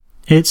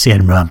It's the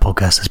Edinburgh Man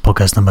podcast. It's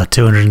podcast number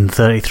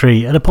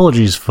 233. And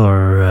apologies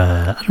for,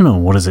 I don't know,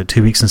 what is it,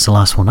 2 weeks since the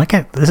last one?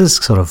 This is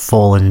sort of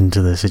fallen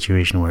into the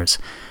situation where it's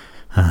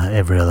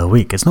every other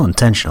week. It's not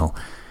intentional.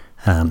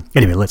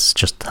 Anyway, let's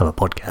just have a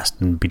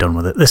podcast and be done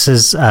with it. This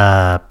is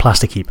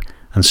Plastic Heap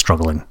and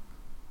Struggling.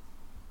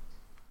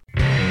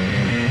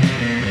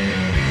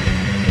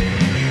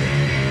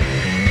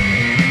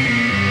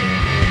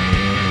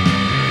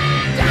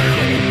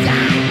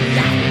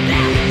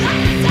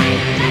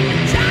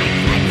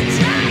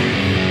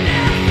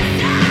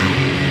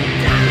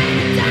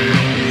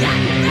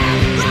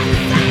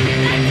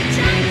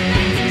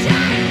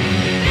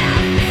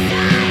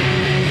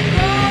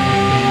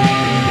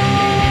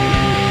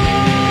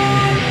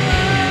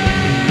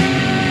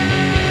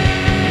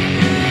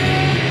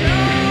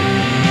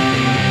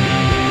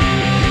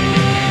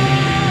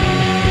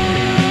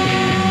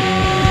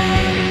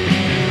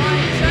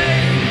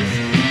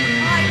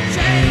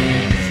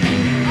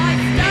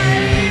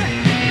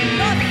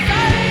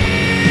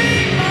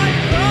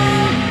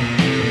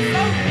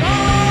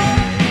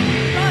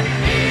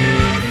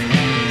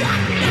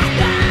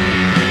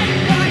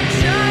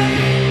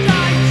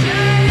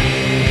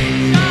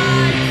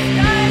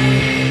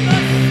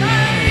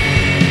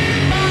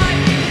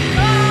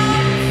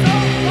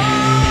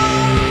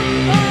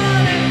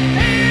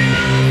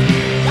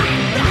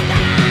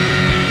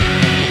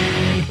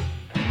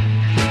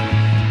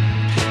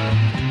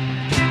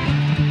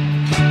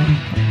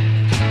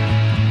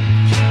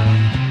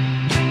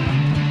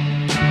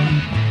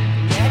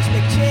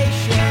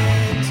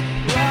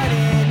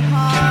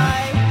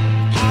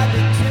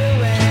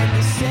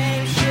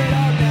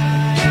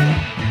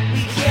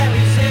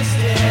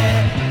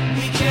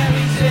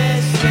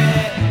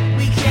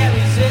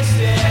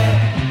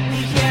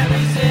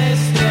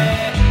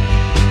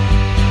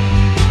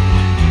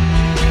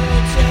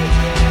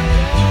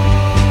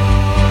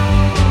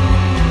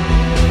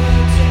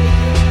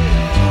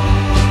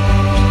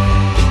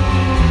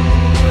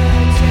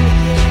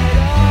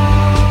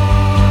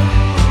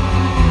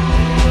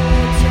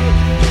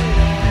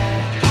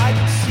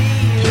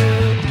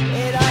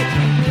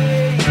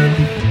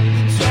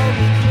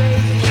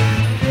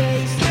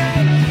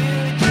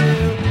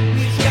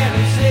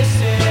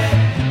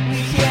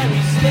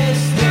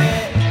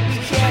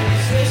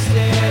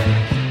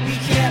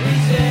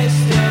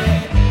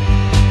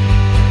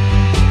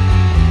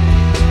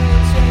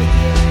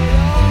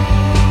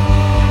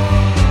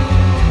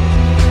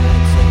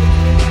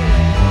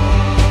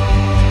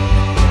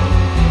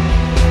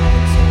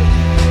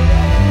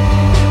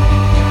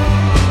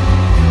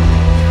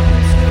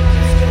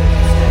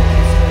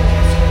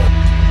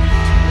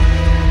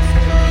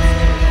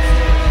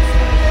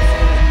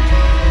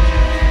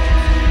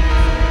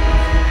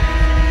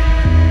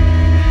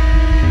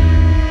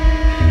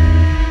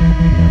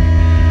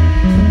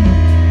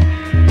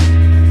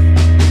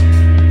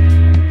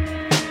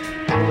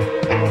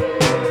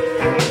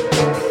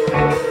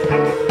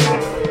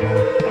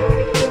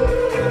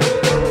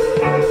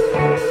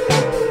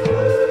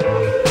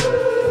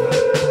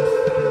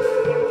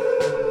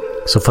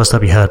 So first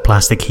up you heard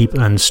Plastic Heap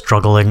and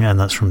Struggling, and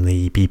that's from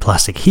the B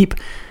Plastic Heap,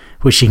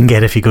 which you can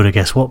get if you go to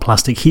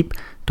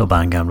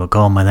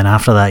guesswhatplastic.bandcamp.com. And then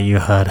after that you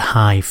heard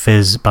High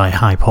Fizz by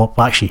High Pop.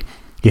 Actually,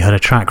 you heard a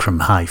track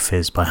from High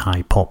Fizz by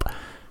High Pop,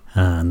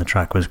 and the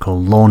track was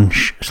called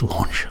Launch. And if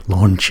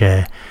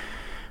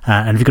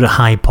you go to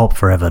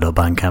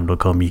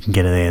highpopforever.bandcamp.com, you can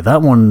get it there.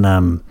 That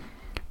one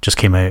just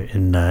came out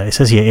in, it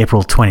says here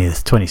April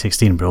 20th,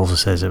 2016, but it also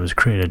says it was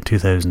created in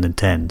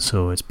 2010,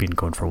 so it's been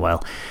going for a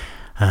while.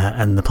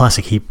 And the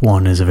Plastic Heap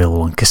one is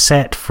available on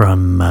cassette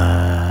from,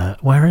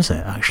 where is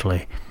it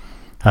actually?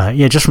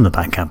 Just from the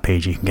Bandcamp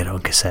page, you can get it on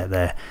cassette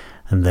there.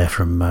 And they're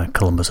from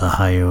Columbus,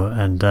 Ohio.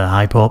 And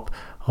High Pop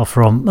are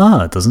from,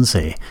 it doesn't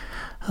say.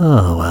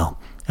 Oh,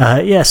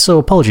 well. So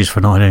apologies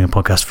for not doing a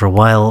podcast for a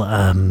while.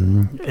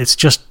 It's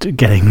just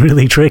getting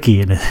really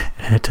tricky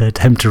to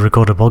attempt to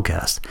record a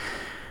podcast.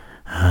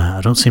 I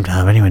don't seem to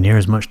have anywhere near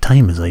as much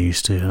time as I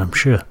used to, and I'm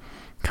sure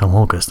come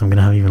August I'm going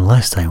to have even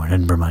less time when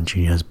Edinburgh Man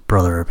Jr.'s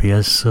brother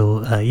appears.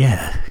 So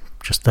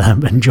just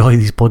enjoy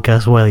these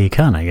podcasts while you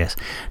can, I guess.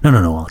 No,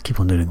 I'll keep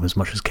on doing them as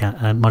much as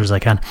I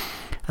can.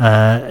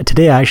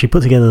 Today I actually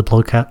put together the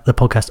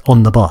podcast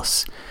on the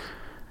bus.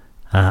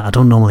 I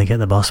don't normally get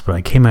the bus, but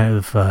I came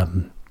out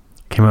of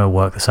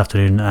work this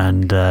afternoon,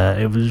 and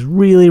it was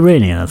really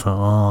rainy, and I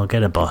thought, I'll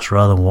get a bus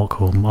rather than walk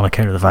home, on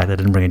account of the fact that I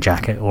didn't bring a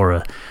jacket or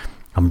a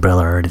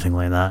umbrella or anything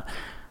like that.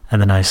 And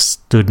then I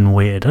stood and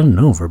waited,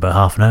 for about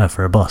half an hour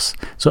for a bus.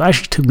 So it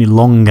actually took me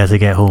longer to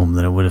get home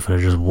than it would if I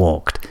just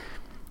walked.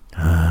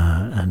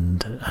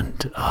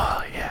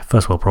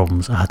 First world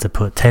problems. I had to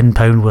put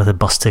 £10 worth of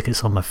bus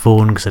tickets on my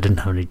phone because I didn't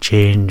have any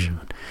change.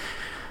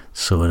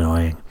 So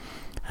annoying.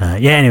 But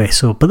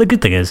the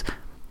good thing is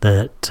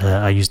that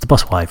I used the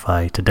bus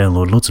Wi-Fi to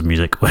download loads of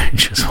music,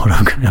 which is what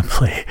I'm going to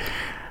play,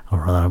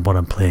 or rather what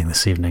I'm playing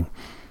this evening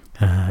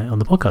on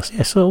the podcast.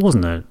 Yeah, so it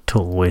wasn't a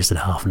total wasted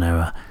half an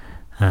hour.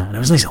 And it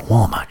was nice and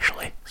warm,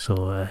 actually.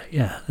 So,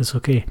 it's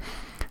okay.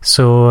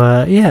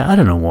 So, yeah, I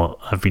don't know what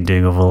I've been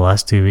doing over the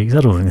last 2 weeks.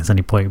 I don't think there's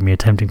any point in me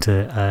attempting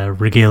to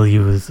regale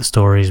you with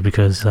stories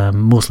because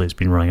mostly it's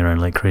been running around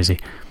like crazy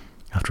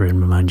after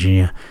Edinburgh Man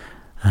Jr.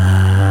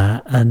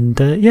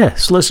 Yeah,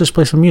 so let's just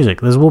play some music.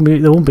 There won't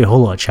be a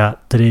whole lot of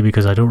chat today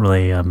because I don't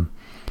really have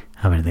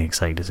anything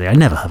exciting to say. I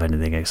never have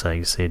anything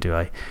exciting to say, do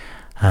I?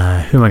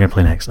 Who am I going to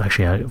play next?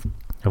 Actually,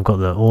 I've got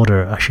the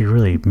order. I should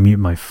really mute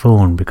my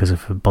phone because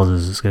if it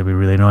buzzes, it's going to be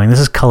really annoying. This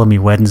is Colour Me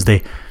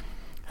Wednesday.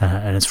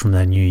 And it's from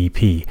their new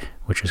EP,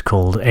 which is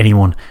called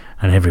Anyone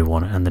and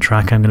Everyone. And the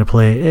track I'm going to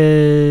play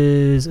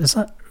is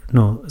that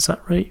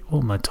right?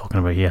 What am I talking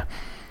about here?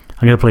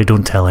 I'm going to play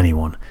Don't Tell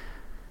Anyone.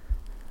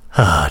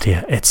 Ah,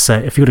 dear. It's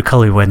if you go to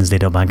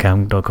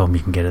colourmewednesday.bandcamp.com,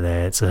 you can get it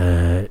there. It's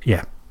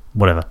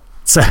whatever.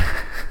 So,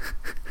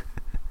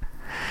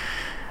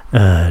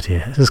 dear.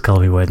 This is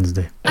Colour Me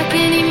Wednesday. I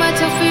can eat my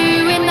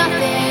tofu with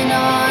nothing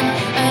on,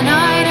 and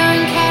I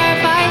don't care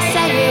if I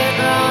say it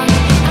wrong.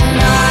 And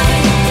I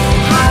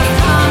have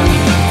come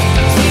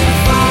too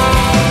far.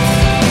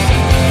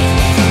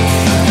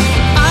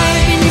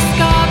 I've been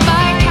scarred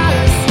by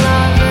callous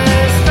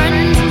lovers,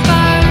 friends and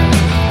foes,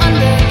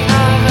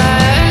 undercover,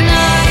 and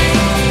I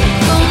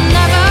will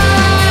never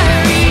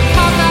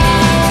recover.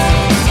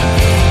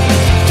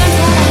 Don't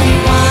tell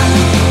anyone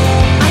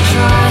I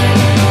tried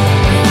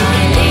when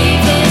I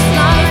leave this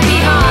life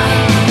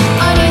behind.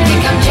 I don't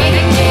think I'm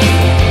changing.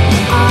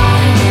 I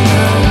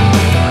go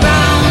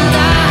round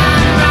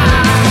and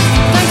round.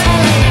 Don't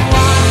tell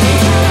anyone.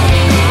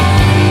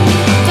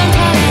 Don't tell anyone. Don't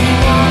tell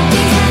anyone.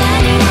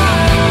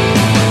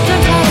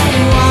 Don't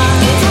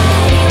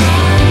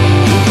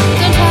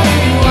tell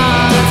anyone.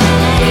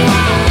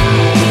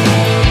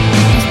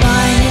 My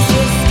spine is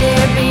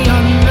twisted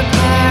beyond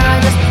repair. I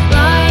just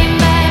lie in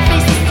bed,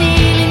 face the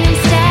ceiling and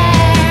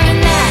stare, and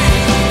there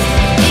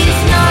is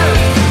no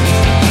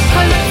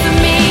hope for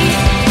me.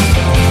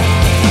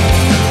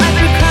 I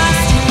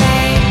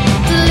procrastinate,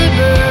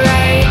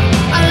 deliberate.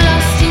 I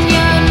lust and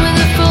yearn with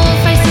a full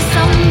face of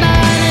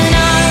sunburn, and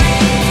I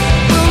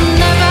will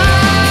never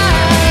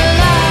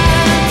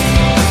learn.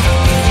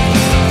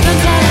 Don't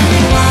tell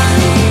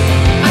anyone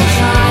I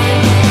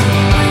tried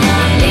when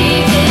I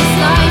leave this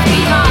life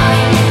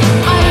behind.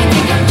 I don't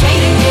think I'm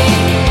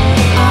changing.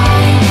 I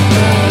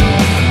go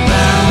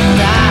round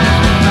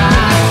and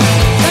round.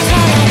 Don't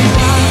tell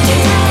anyone.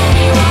 Don't tell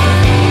anyone.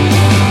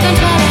 Don't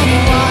tell anyone. Don't tell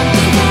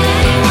anyone.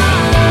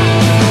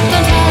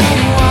 Don't tell anyone. Don't tell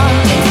anyone.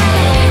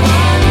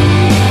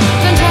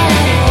 Don't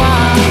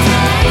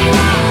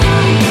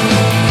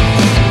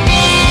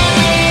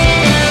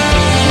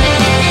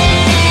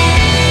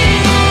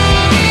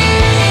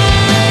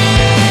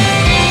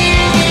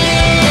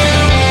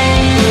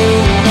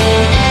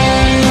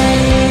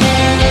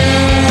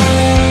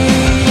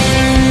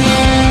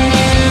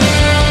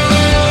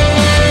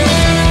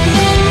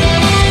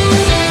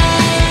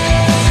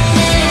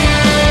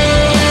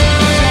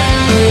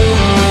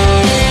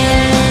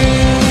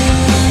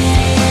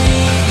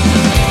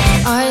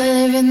I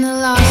live in the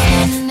last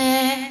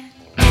minute.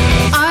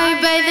 I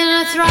bathe and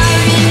I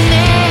thrive in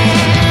it,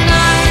 and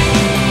I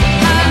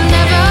have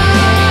never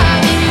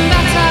been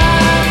better.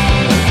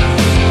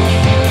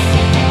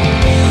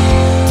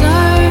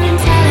 Don't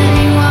tell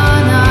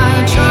anyone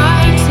I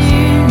tried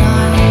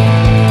tonight.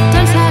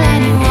 Don't tell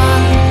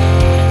anyone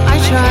I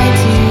tried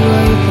to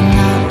open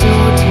that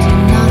door to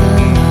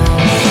another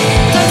life.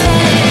 Don't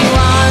tell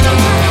anyone.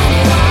 Don't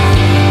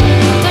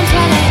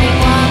tell anyone. Don't tell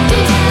anyone.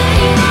 Don't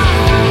tell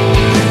anyone.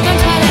 Don't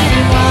tell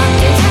anyone.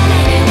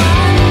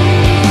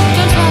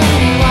 Don't tell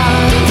anyone.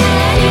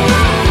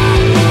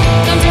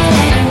 Don't tell anyone. Don't tell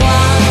anyone. Don't tell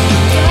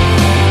anyone.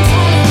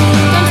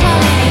 Don't tell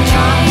anyone.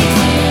 Try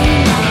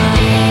tonight.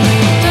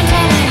 Don't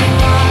tell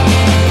anyone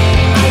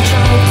I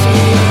tried to.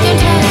 Don't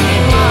tell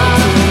anyone.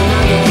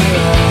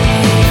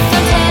 Don't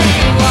tell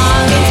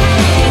anyone. Don't tell anyone.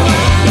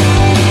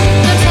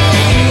 Don't tell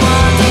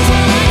anyone.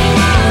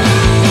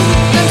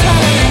 Don't tell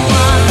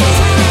anyone. Don't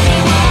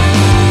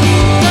tell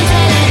anyone. Don't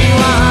tell anyone. Don't tell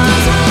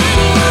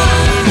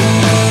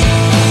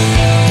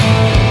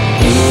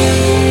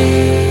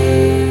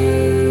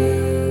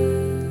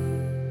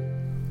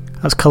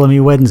That's Colour Me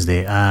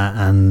Wednesday,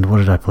 and what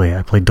did I play?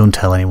 I played Don't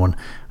Tell Anyone.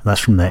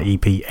 That's from their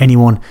EP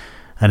Anyone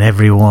and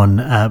Everyone,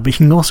 but you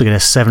can also get a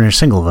 7-inch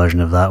single version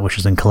of that, which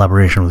is in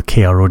collaboration with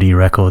KROD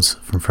Records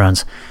from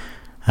France,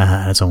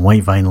 and it's on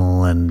white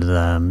vinyl, and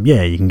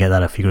you can get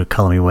that if you go to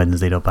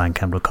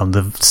colourmewednesday.bandcamp.com.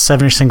 The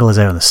 7-inch single is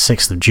out on the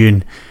 6th of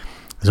June.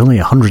 There's only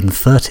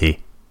 130,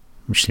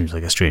 which seems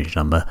like a strange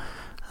number.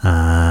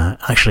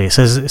 Actually, it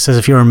says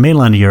if you're in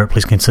mainland Europe,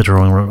 please consider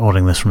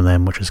ordering this from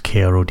them, which is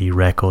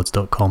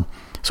krodrecords.com.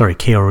 Sorry,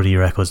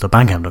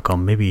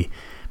 krodrecords.bandcamp.com. Maybe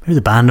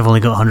the band have only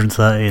got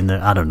 130 in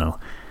there. I don't know.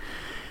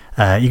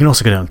 You can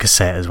also get it on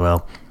cassette as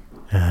well.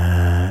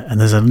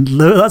 And that's a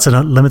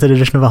limited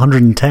edition of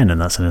 110, and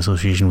that's in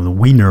association with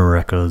Wiener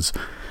Records.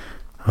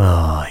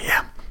 Oh,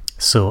 yeah.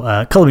 So,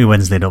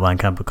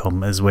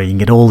 colourmewednesday.bandcamp.com is where you can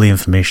get all the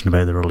information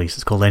about the release.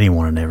 It's called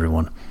Anyone and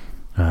Everyone.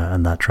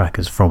 And that track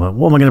is from it.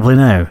 What am I going to play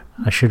now?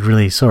 I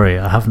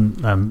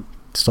haven't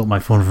stop my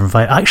phone from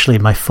vibrating. Actually,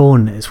 my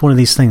phone, it's one of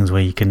these things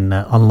where you can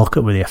unlock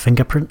it with your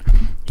fingerprint.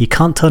 You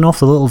can't turn off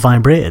the little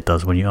vibrate it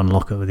does when you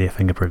unlock it with your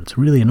fingerprint. It's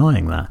really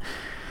annoying, that.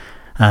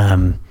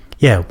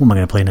 Yeah, what am I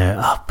going to play now?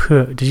 Oh,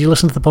 poor. Did you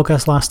listen to the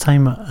podcast last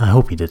time? I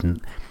hope you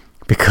didn't.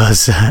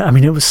 Because, I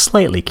mean, it was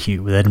slightly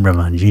cute with Edinburgh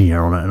Man Jr.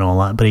 on it and all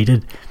that, but he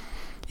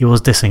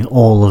was dissing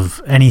all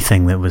of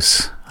anything that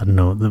was, I don't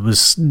know, that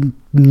was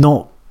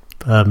not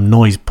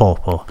noise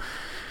pop or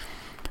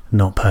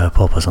not power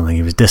pop or something.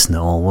 He was dissing it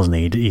all, wasn't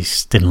he? He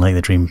didn't like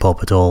the dream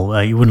pop at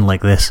all. You wouldn't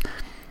like this,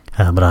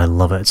 but I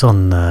love it. It's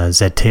on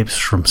Z Tapes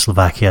from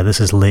Slovakia. This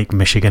is Lake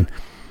Michigan,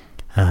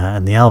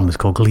 and the album is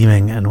called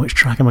Gleaming. And which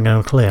track am I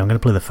going to play? I'm going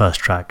to play the first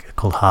track,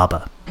 called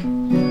Harbour.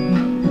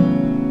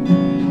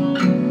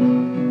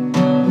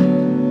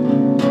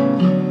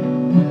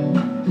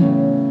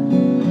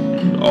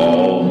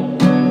 All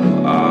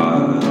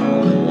I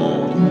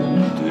want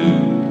to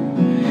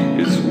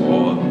do is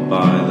walk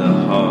by the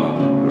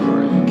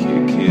harbor and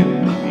kick it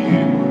with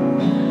you.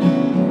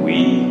 We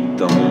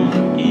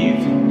don't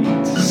even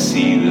need to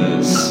see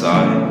the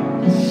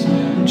sights,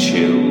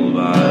 chill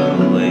by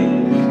the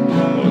lake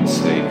or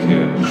take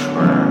a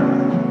tram.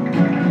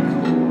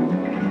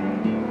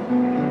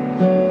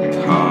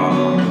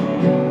 Calm,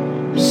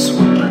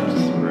 swim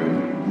through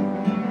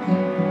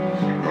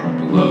my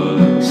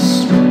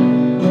bloodstream.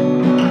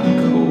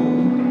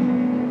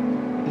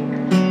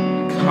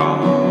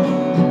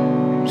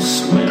 Calm,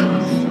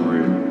 swim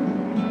through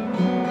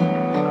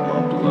my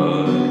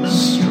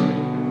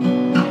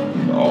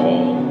bloodstream.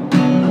 All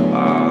I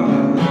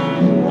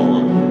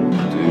want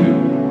to do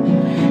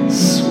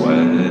is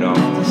sweat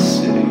off the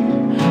city,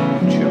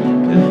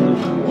 jump in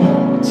the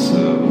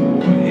water,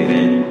 or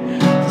hitting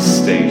the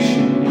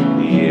station in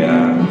the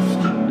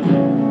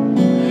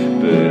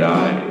afternoon. But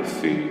I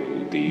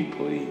feel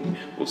deeply,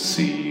 we'll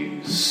see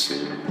you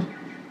soon.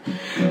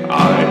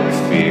 I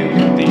feel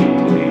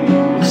deeply,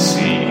 we'll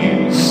see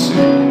you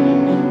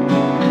soon.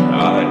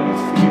 I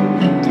feel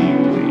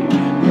deeply,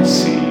 we'll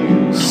see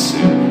you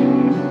soon.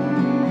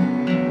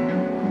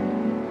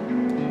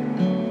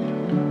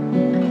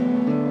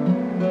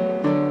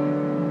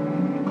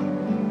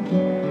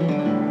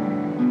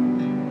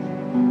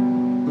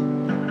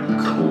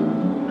 Cool,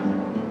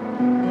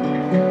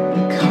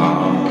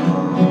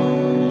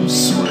 calm,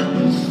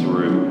 swim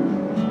through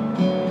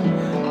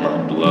my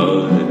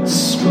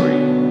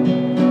bloodstream.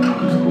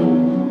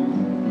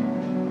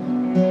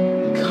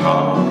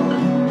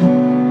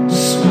 Calm,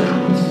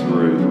 swim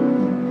through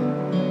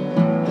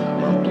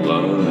my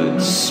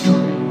bloodstream.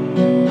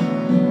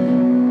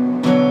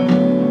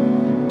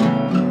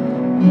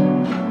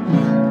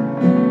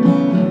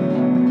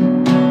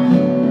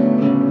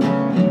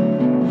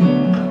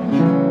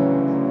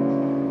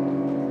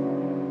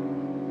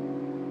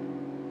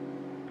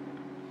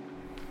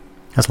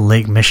 That's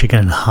Lake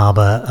Michigan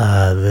Harbour.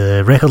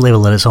 The record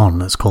label that it's on,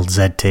 it's called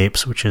Z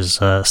Tapes, which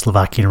is a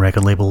Slovakian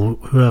record label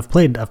who I've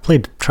played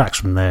tracks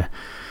from their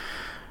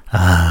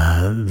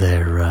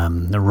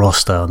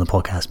roster on the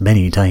podcast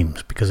many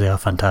times because they are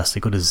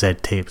fantastic. Go to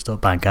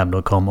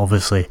ztapes.bandcamp.com.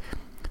 Obviously,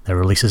 their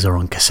releases are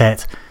on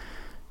cassette,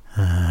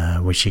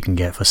 which you can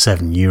get for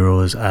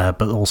 €7,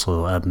 but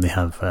also they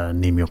have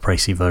name your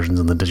pricey versions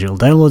on the digital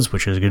downloads,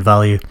 which is a good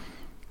value.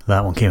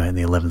 That one came out on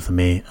the 11th of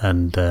May,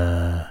 and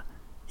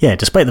yeah,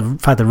 despite the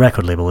fact the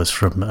record label is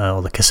from,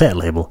 or the cassette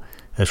label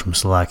is from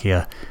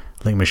Slovakia,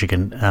 Lake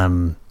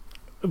Michigan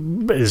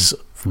is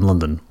from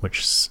London, which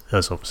is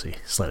obviously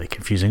slightly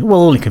confusing.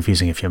 Well, only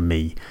confusing if you're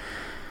me,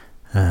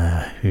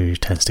 who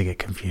tends to get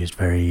confused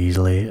very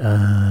easily.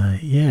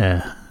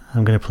 Yeah,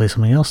 I'm going to play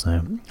something else now.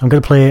 I'm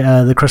going to play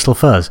the Crystal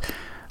Furs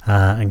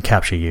and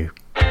Capture You.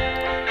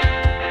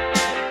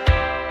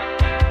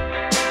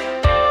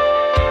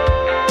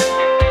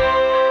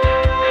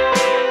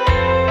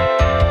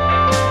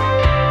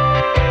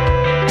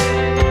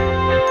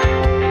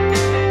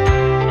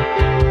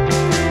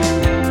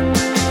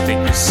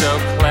 So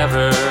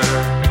clever,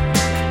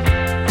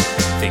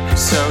 think you're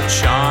so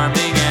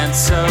charming and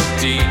so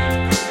deep.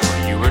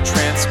 Well, you are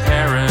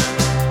transparent,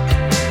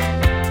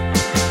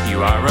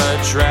 you are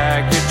a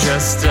drag, you're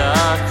just a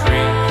creep.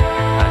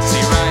 I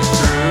see right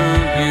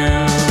through you,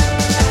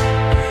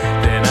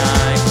 then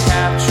I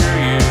capture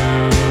you.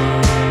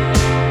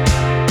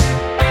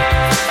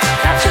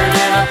 Captured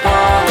in a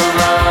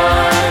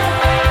Polaroid,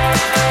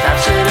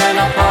 captured in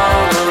a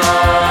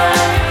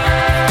Polaroid,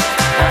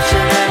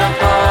 captured in a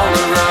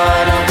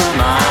Polaroid of the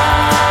mind.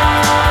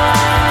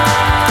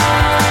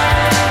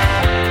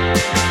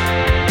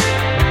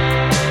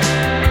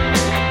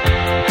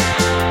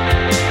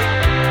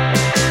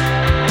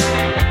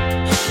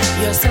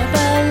 You're so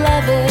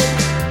beloved.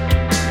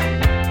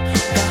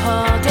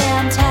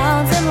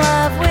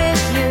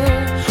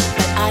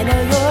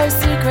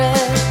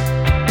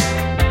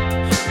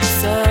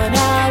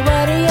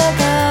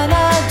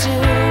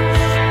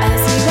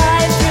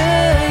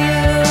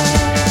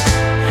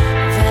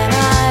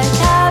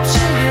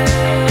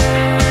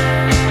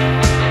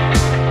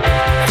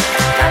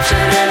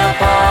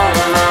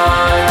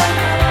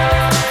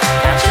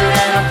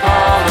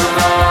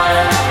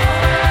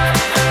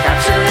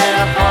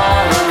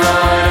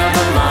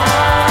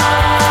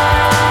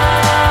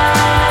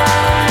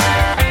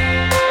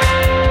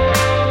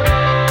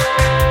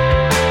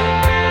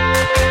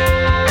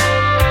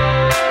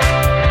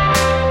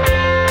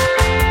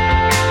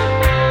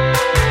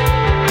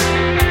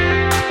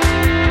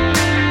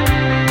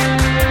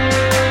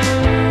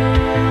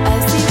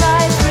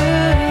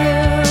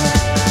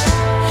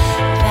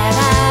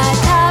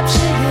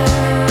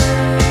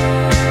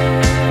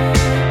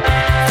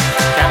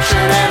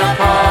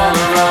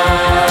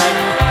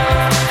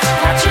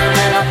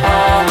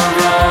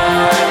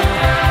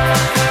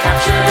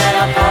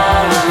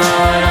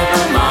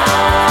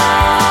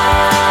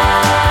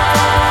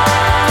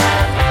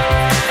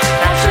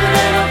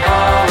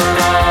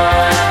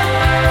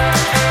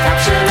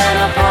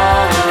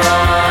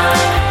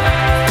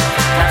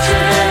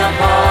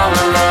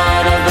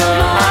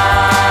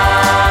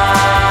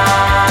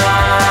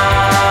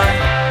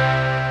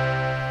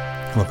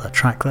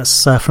 track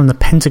that's from the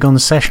Pentagon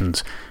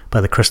Sessions by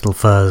the Crystal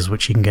Furs,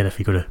 which you can get if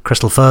you go to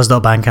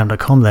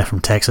crystalfurs.bandcamp.com. They're from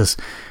Texas.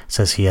 It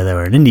says here they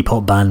were an indie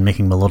pop band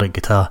making melodic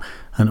guitar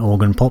and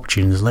organ pop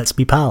tunes. Let's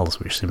be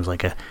pals, which seems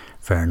like a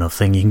fair enough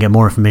thing. You can get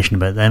more information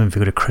about them if you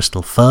go to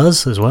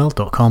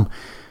crystalfurs.com.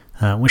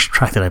 Which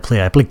track did I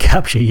play? I played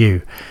Capture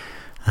You,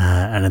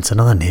 and it's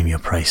another Name Your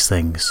Price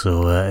thing,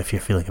 so if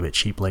you're feeling a bit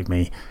cheap like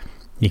me,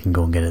 you can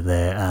go and get it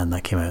there, and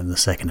that came out on the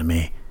 2nd of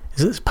May.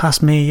 Is it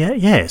past May yet?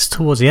 Yeah, it's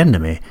towards the end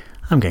of May.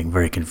 I'm getting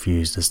very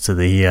confused as to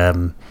the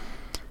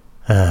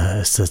time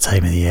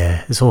of the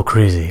year. It's all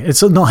crazy.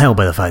 It's not helped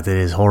by the fact that it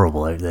is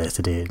horrible out there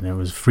today, and it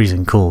was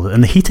freezing cold,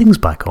 and the heating's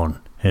back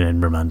on in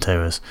Edinburgh Man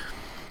Towers,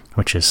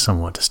 which is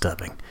somewhat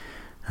disturbing.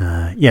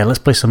 Yeah, let's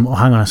play some. Oh,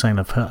 hang on a second.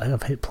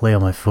 I've hit play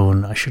on my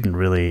phone. I shouldn't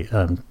really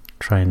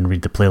try and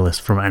read the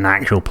playlist from an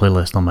actual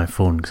playlist on my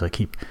phone because I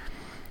keep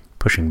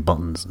pushing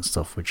buttons and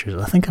stuff. Which is,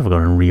 I think I've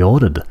gone and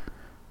reordered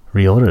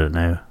it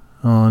now.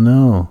 Oh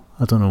no,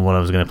 I don't know what I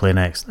was going to play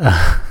next.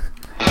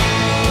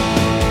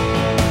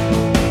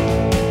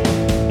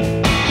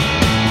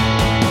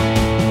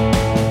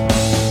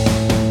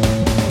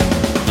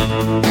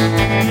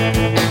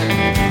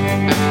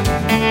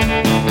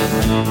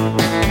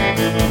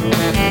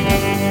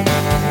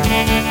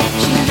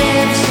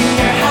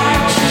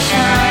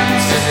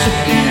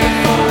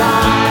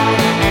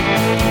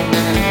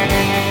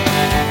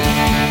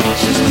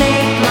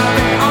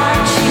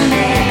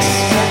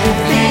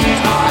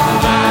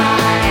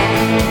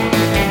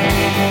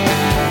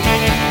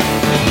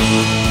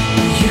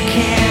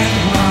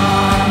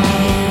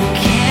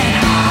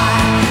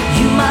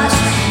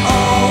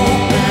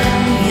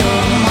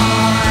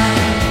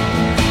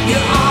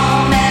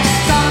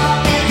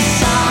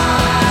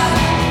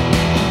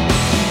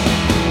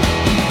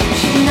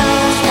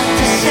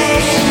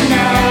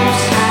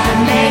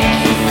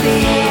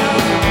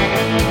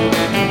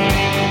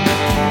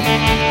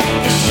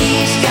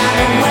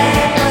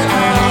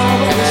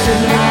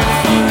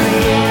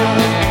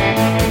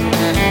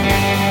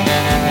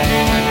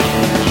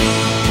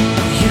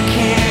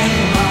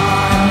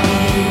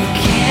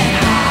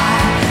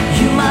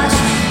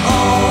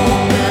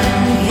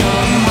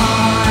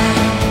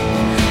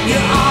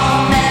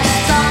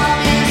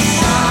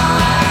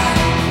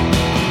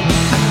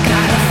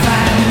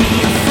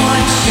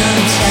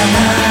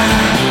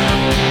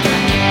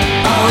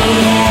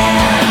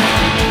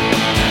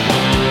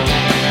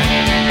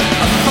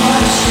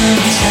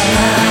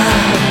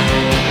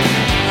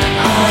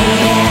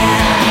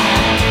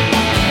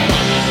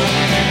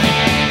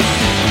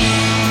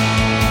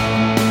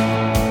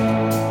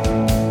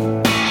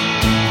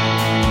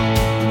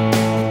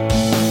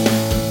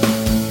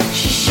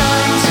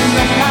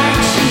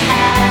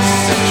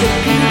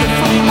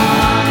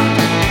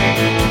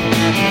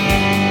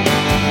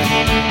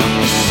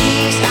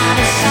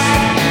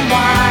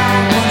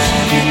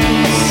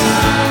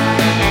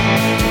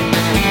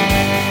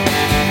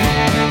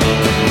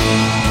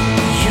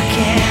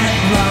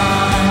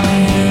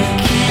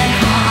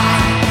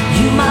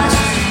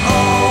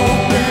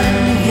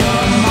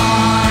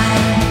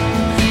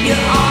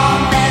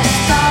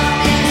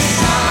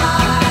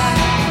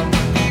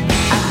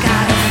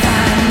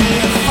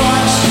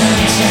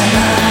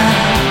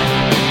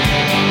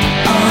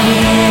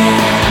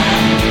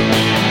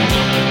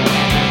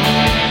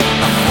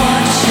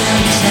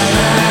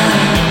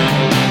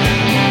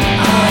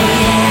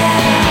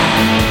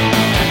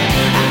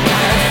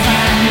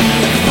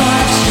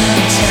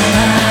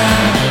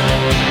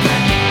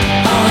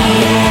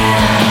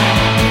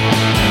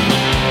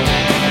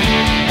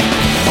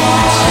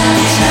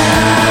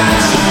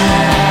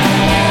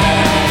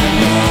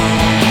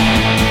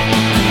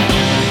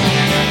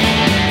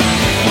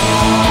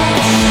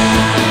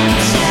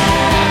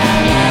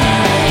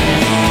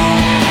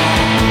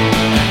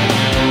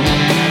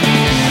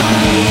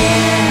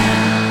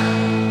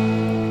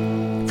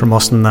 From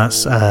Austin,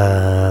 that's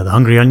the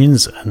Hungry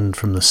Onions, and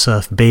from the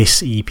Surf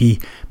Bass EP,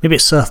 maybe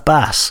it's Surf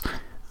Bass, I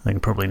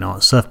think probably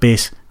not, Surf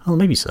Bass, oh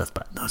maybe Surf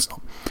Bass, no it's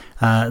not,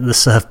 the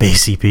Surf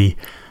Bass EP,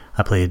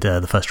 I played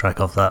the first track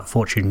off that,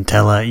 Fortune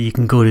Teller. You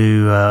can go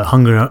to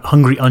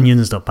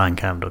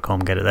hungryonions.bandcamp.com,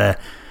 get it there,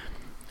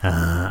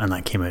 and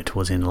that came out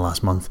towards the end of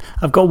last month.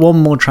 I've got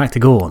one more track to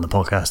go on the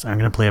podcast. I'm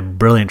going to play a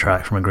brilliant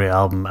track from a great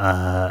album.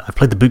 I've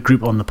played the Boot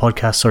Group on the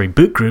podcast, sorry,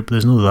 Boot Group,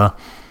 there's no that.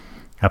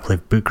 I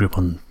played Boot Group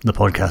on the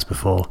podcast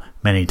before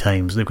many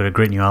times. They've got a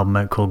great new album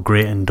out called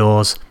Great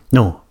Indoors.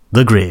 No,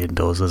 The Great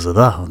Indoors, there's a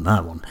that on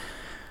that one.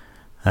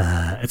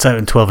 It's out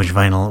in 12-inch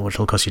vinyl, which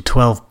will cost you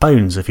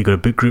 £12 if you go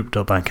to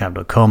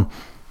bootgroup.bandcamp.com.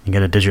 You can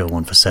get a digital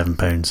one for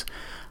 £7.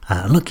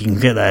 And look, you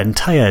can get that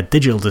entire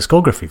digital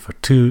discography for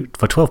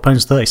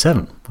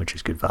 £12.37, which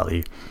is good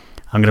value.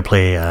 I'm going to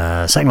play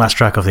second last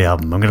track of the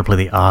album. I'm going to play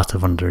The Art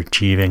of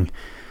Underachieving.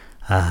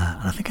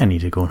 I think I need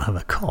to go and have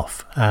a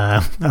cough.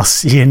 I'll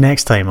see you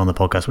next time on the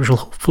podcast, which will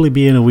hopefully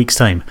be in a week's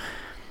time.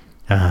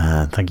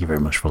 Thank you very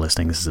much for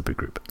listening. This is a Boot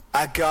Group.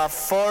 I got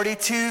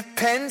 42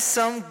 pence,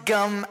 some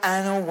gum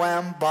and a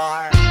wham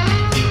bar.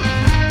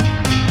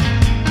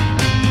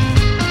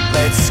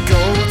 Let's go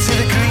to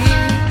the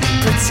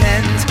green, pretend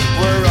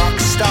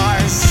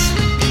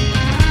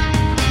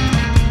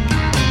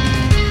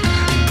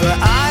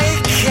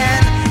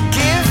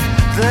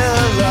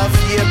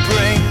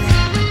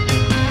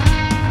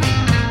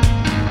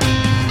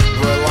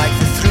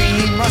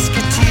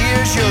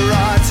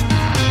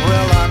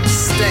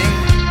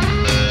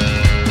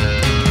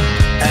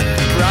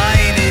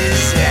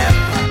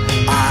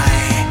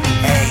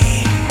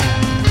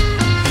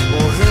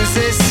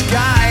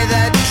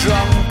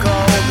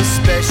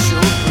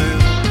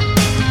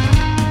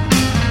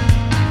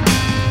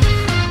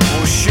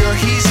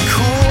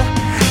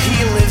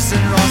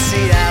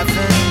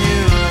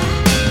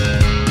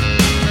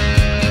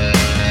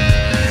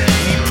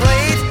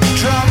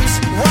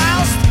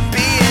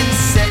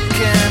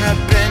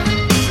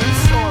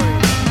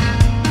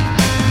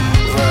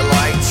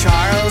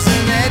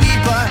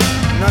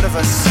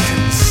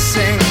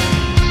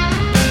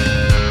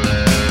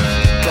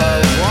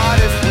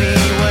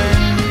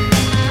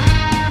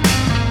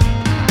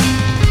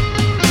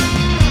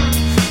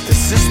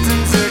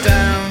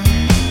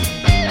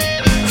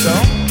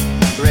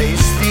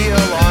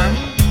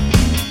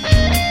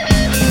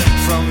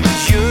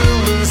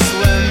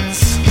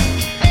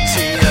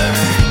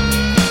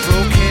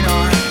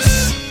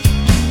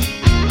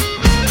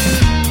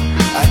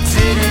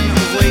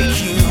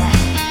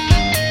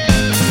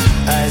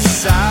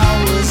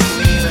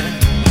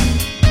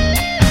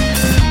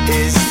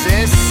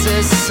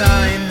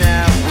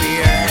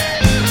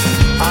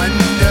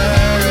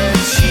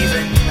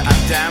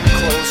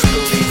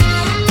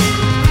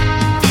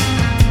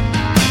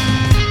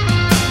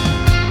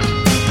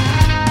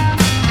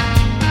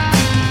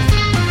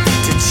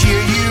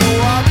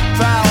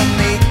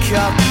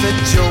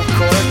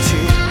Coke or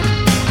two.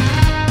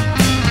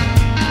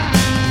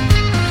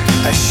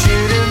 I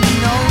should have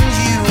known